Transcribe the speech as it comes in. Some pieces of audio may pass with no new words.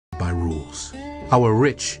rules. Our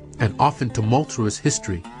rich and often tumultuous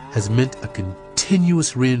history has meant a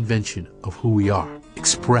continuous reinvention of who we are,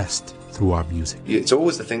 expressed through our music. It's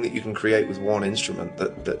always the thing that you can create with one instrument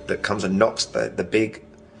that comes and knocks the big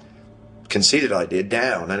conceited idea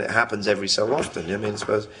down, and it happens every so often. I mean, I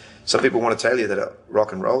suppose some people want to tell you that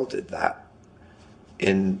rock and roll did that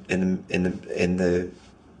in the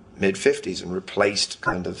mid-50s and replaced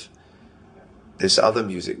kind of this other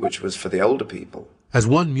music which was for the older people. As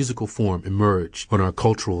one musical form emerged on our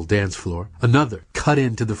cultural dance floor, another cut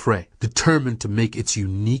into the fray, determined to make its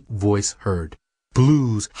unique voice heard.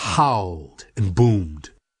 Blues howled and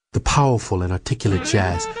boomed. The powerful and articulate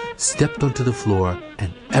jazz stepped onto the floor,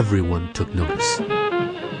 and everyone took notice.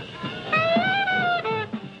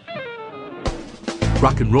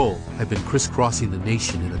 Rock and roll had been crisscrossing the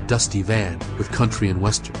nation in a dusty van with country and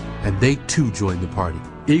western, and they too joined the party,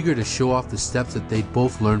 eager to show off the steps that they'd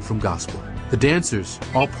both learned from gospel. The dancers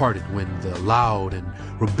all parted when the loud and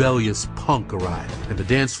rebellious punk arrived, and the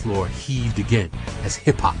dance floor heaved again as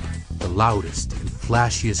hip-hop, the loudest and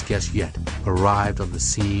flashiest guest yet, arrived on the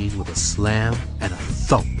scene with a slam and a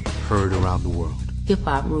thump heard around the world.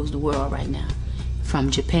 Hip-hop rules the world right now, from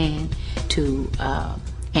Japan to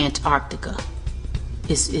Antarctica.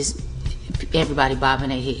 It's everybody bobbing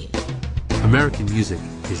their head. American music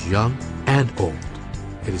is young and old.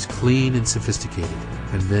 It is clean and sophisticated,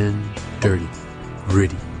 and then dirty,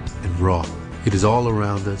 gritty, and raw. It is all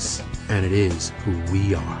around us, and it is who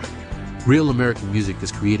we are. Real American music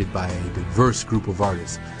is created by a diverse group of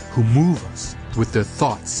artists who move us with their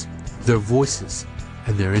thoughts, their voices,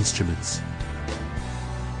 and their instruments.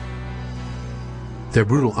 Their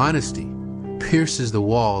brutal honesty pierces the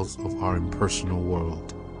walls of our impersonal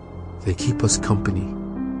world. They keep us company.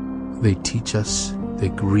 They teach us. They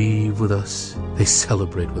grieve with us. They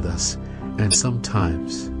celebrate with us. And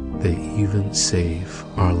sometimes they even save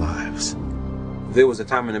our lives. There was a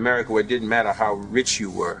time in America where it didn't matter how rich you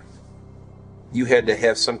were. You had to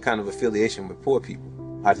have some kind of affiliation with poor people.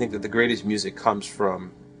 I think that the greatest music comes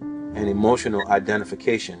from an emotional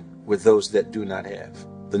identification with those that do not have.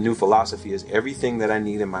 The new philosophy is everything that I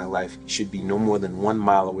need in my life should be no more than 1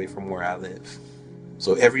 mile away from where I live.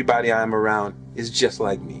 So everybody I'm around is just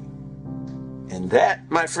like me. And that,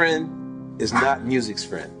 my friend, is not music's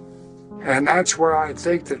friend. And that's where I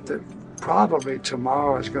think that probably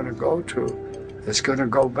tomorrow is going to go to. It's going to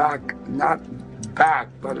go back, not back,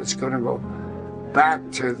 but it's going to go back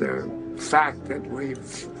to the fact that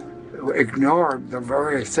we've ignored the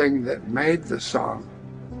very thing that made the song.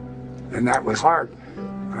 And that was heart.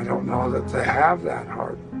 I don't know that they have that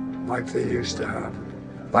heart like they used to have,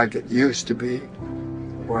 like it used to be,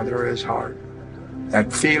 where there is heart.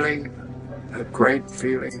 That feeling, that great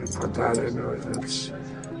feeling, and put that into it,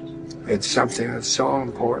 it's something that's so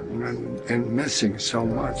important and missing so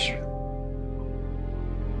much.